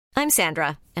I'm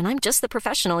Sandra, and I'm just the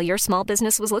professional your small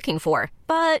business was looking for.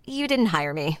 But you didn't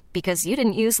hire me because you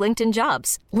didn't use LinkedIn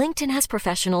Jobs. LinkedIn has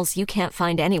professionals you can't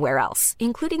find anywhere else,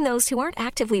 including those who aren't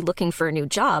actively looking for a new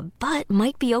job, but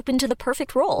might be open to the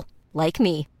perfect role, like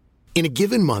me. In a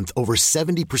given month, over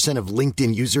 70% of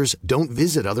LinkedIn users don't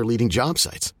visit other leading job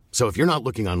sites. So if you're not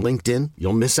looking on LinkedIn,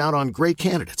 you'll miss out on great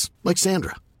candidates like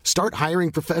Sandra. Start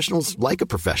hiring professionals like a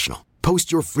professional.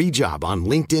 Post your free job on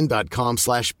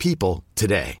linkedin.com/people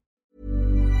today.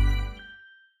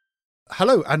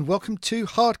 Hello and welcome to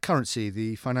Hard Currency,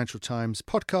 the Financial Times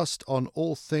podcast on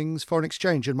all things foreign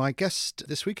exchange. And my guest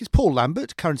this week is Paul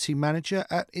Lambert, Currency Manager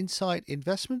at Insight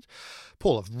Investment.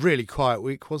 Paul, a really quiet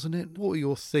week, wasn't it? What were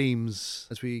your themes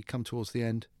as we come towards the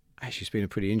end? Actually, it's been a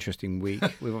pretty interesting week.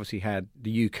 We've obviously had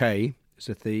the UK as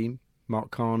a theme,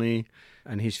 Mark Carney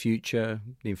and his future,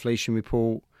 the inflation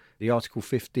report, the Article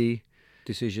 50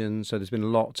 decision. So there's been a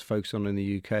lot to focus on in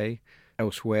the UK.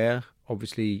 Elsewhere,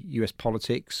 obviously, US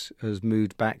politics has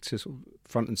moved back to sort of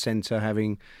front and centre,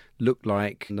 having looked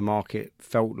like the market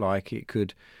felt like it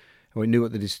could, or it knew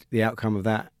what the outcome of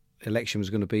that election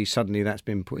was going to be. Suddenly that's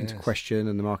been put into question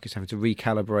and the market's having to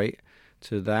recalibrate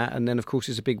to that. And then, of course,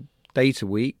 it's a big data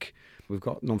week. We've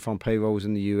got non-farm payrolls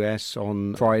in the US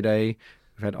on Friday.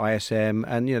 We've had ISM,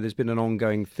 and there's been an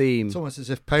ongoing theme. It's almost as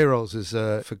if payrolls is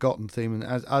a forgotten theme, and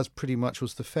as pretty much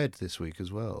was the Fed this week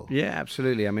as well. Yeah,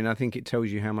 absolutely. I mean, I think it tells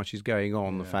you how much is going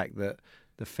on, the fact that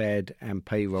the Fed and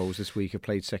payrolls this week have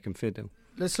played second fiddle.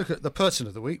 Let's look at the person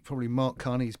of the week, probably Mark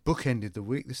Carney's bookended the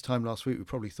week. This time last week we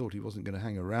probably thought he wasn't going to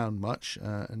hang around much,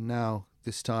 and now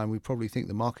this time we probably think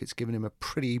the market's given him a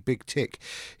pretty big tick.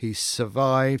 He's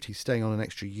survived, he's staying on an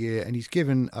extra year, and he's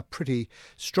given a pretty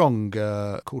strong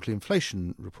quarterly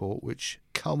inflation report, which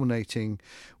culminating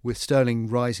with sterling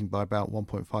rising by about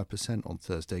 1.5% on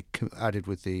Thursday, added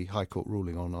with the High Court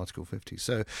ruling on Article 50.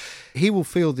 So he will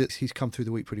feel that he's come through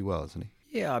the week pretty well, hasn't he?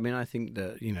 Yeah, I mean, I think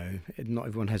that, not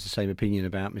everyone has the same opinion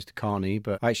about Mr. Carney,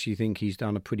 but I actually think he's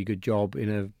done a pretty good job in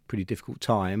a pretty difficult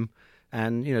time.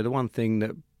 And, the one thing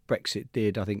that Brexit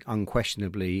did, I think,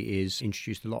 unquestionably, is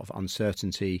introduced a lot of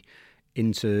uncertainty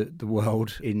into the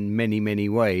world in many, many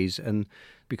ways. And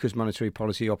because monetary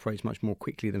policy operates much more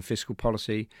quickly than fiscal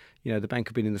policy, the bank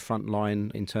have been in the front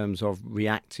line in terms of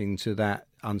reacting to that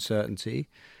uncertainty.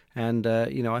 And,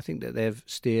 I think that they've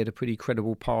steered a pretty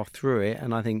credible path through it.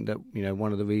 And I think that,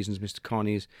 one of the reasons Mr.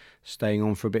 Carney is staying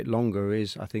on for a bit longer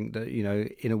is I think that,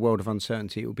 in a world of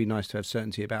uncertainty, it would be nice to have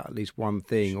certainty about at least one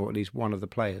thing or at least one of the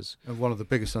players. And one of the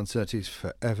biggest uncertainties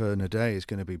forever and a day is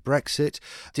going to be Brexit.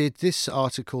 Did this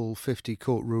Article 50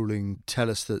 court ruling tell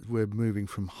us that we're moving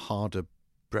from harder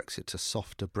Brexit to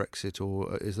softer Brexit,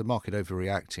 or is the market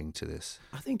overreacting to this?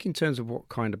 I think in terms of what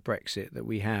kind of Brexit that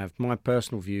we have, my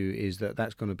personal view is that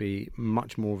that's going to be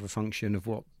much more of a function of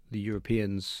what the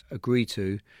Europeans agree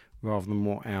to rather than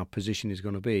what our position is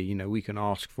going to be. We can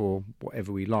ask for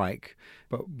whatever we like,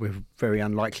 but we're very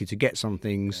unlikely to get some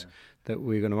things that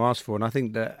we're going to ask for. And I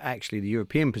think that actually the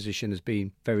European position has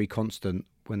been very constant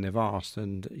when they've asked,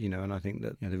 and and I think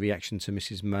that the reaction to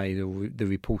Mrs. May, the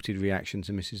reported reaction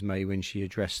to Mrs. May when she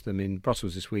addressed them in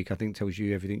Brussels this week, I think tells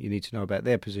you everything you need to know about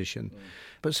their position.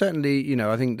 But certainly,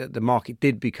 I think that the market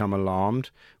did become alarmed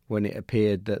when it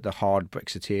appeared that the hard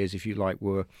Brexiteers, if you like,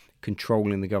 were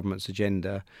controlling the government's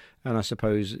agenda. And I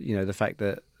suppose the fact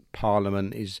that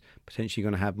Parliament is potentially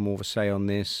going to have more of a say on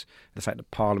this, the fact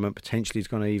that Parliament potentially is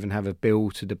going to even have a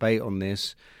bill to debate on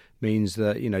this, means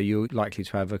that you're likely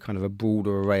to have a kind of a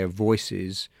broader array of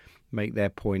voices make their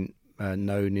point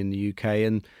known in the UK,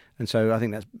 and so I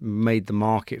think that's made the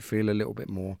market feel a little bit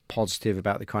more positive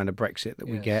about the kind of Brexit that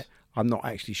we get. I'm not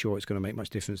actually sure it's going to make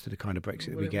much difference to the kind of Brexit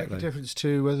that we get, though. Will it make a difference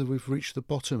to whether we've reached the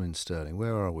bottom in sterling?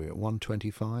 Where are we, at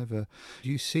 125? Do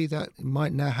you see that it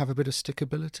might now have a bit of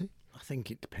stickability? I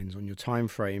think it depends on your time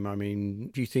frame. I mean,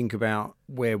 if you think about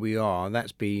where we are,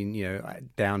 that's been,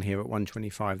 down here at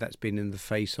 125, that's been in the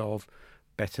face of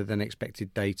better than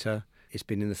expected data. It's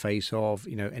been in the face of,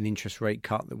 an interest rate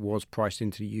cut that was priced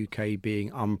into the UK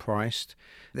being unpriced.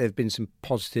 There have been some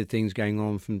positive things going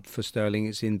on for sterling.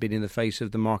 It's been in the face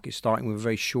of the market starting with a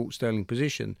very short sterling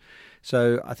position.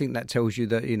 So I think that tells you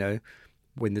that,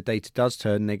 when the data does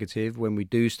turn negative, when we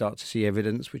do start to see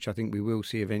evidence, which I think we will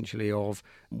see eventually, of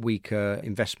weaker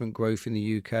investment growth in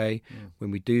the UK,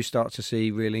 when we do start to see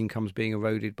real incomes being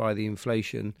eroded by the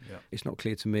inflation, it's not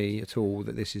clear to me at all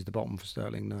that this is the bottom for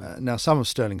sterling. No. Now, some of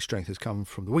sterling's strength has come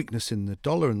from the weakness in the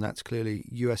dollar, and that's clearly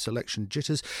US election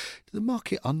jitters. Did the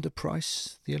market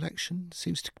underprice the election?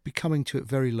 Seems to be coming to it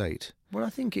very late. Well, I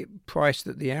think it priced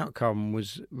that the outcome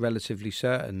was relatively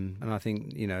certain. And I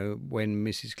think, when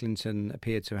Mrs. Clinton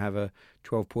appeared to have a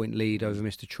 12-point lead over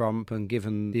Mr. Trump, and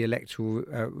given the electoral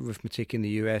arithmetic in the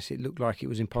US, it looked like it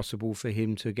was impossible for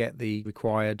him to get the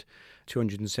required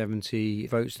 270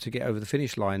 votes to get over the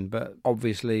finish line. But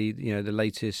obviously, the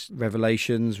latest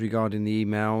revelations regarding the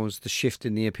emails, the shift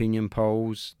in the opinion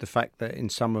polls, the fact that in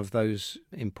some of those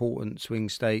important swing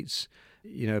states,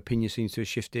 opinion seems to have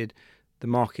shifted. The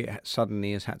market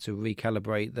suddenly has had to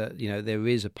recalibrate that, there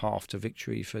is a path to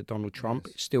victory for Donald Trump.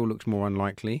 Yes. It still looks more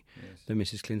unlikely than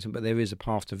Mrs. Clinton, but there is a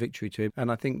path to victory to him.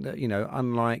 And I think that,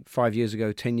 unlike 5 years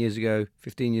ago, 10 years ago,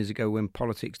 15 years ago, when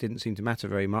politics didn't seem to matter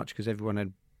very much because everyone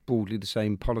had broadly the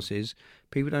same policies,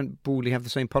 people don't broadly have the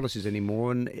same policies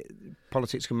anymore, and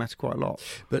politics can matter quite a lot.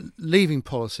 But leaving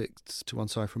politics to one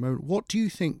side for a moment, what do you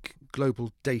think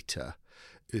global data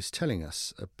is telling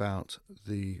us about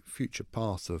the future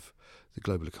path of the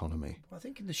global economy? I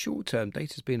think in the short term,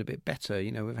 data's been a bit better.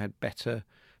 We've had better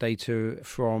data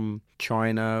from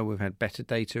China. We've had better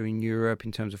data in Europe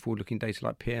in terms of forward-looking data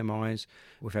like PMIs.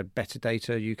 We've had better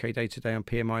data. UK data today on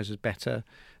PMIs is better.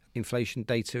 Inflation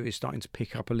data is starting to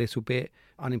pick up a little bit.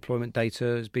 Unemployment data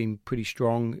has been pretty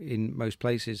strong in most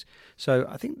places. So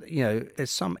I think,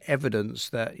 there's some evidence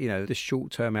that, the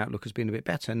short-term outlook has been a bit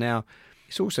better. Now,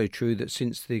 it's also true that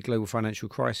since the global financial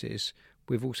crisis,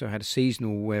 we've also had a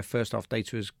seasonal where first half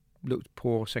data has looked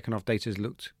poor, second half data has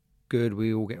looked good.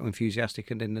 We all get enthusiastic,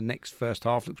 and then the next first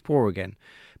half looks poor again.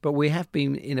 But we have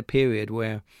been in a period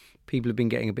where people have been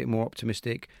getting a bit more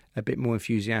optimistic, a bit more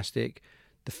enthusiastic.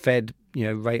 The Fed,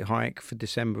 rate hike for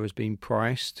December has been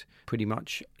priced, pretty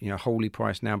much, wholly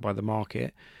priced now by the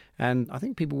market. And I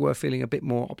think people were feeling a bit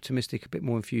more optimistic, a bit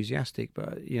more enthusiastic.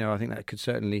 But, I think that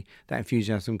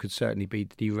enthusiasm could certainly be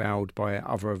derailed by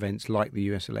other events like the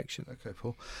US election. Okay,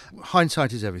 Paul.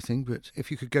 Hindsight is everything, but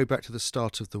if you could go back to the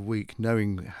start of the week,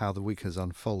 knowing how the week has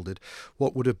unfolded,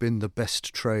 what would have been the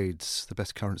best trades, the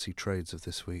best currency trades of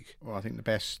this week? Well, I think the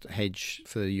best hedge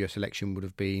for the US election would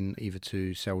have been either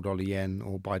to sell dollar yen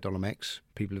or buy dollar mex.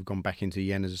 People have gone back into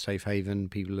yen as a safe haven.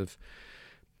 People have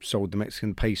sold the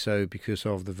Mexican peso because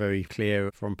of the very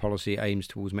clear foreign policy aims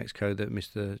towards Mexico that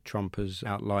Mr. Trump has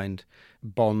outlined.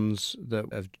 Bonds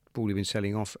that have broadly been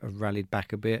selling off have rallied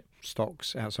back a bit.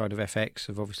 Stocks outside of FX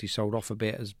have obviously sold off a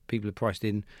bit as people have priced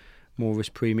in more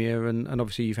risk premium, and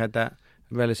obviously you've had that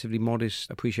relatively modest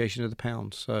appreciation of the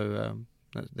pound. So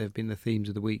they've been the themes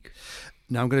of the week.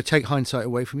 Now I'm going to take hindsight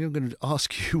away from you. I'm going to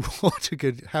ask you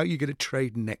how you're going to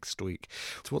trade next week.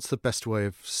 So what's the best way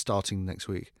of starting next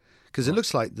week? Because it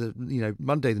looks like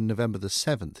Monday, November the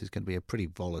 7th is going to be a pretty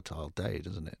volatile day,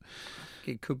 doesn't it?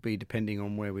 It could be, depending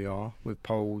on where we are with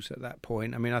polls at that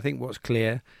point. I mean, I think what's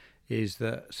clear is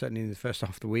that certainly in the first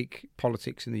half of the week,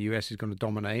 politics in the US is going to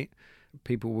dominate.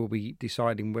 People will be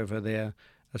deciding whether they're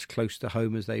as close to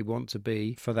home as they want to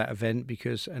be for that event,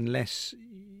 because unless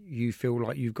you feel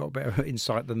like you've got better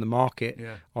insight than the market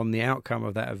on the outcome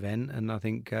of that event, and I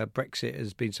think Brexit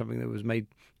has been something that was made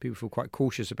people feel quite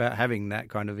cautious about having that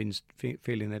kind of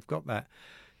feeling they've got that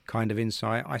kind of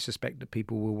insight. I suspect that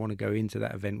people will want to go into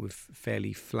that event with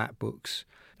fairly flat books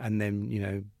and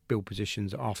then, build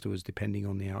positions afterwards depending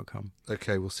on the outcome.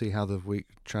 Okay, we'll see how the week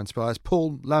transpires.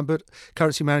 Paul Lambert,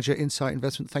 Currency Manager, Insight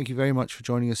Investment, thank you very much for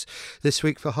joining us this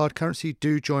week for Hard Currency.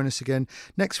 Do join us again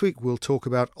next week. We'll talk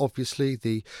about, obviously,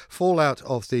 the fallout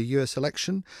of the US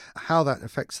election, how that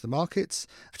affects the markets,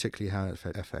 particularly how it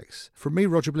affects FX. From me,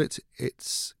 Roger Blitz,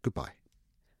 it's goodbye.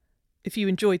 If you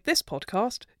enjoyed this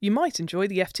podcast, you might enjoy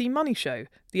the FT Money Show,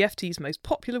 the FT's most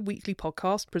popular weekly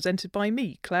podcast presented by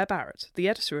me, Claire Barrett, the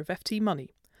editor of FT Money.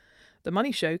 The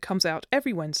Money Show comes out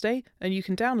every Wednesday, and you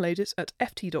can download it at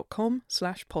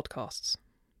ft.com/podcasts.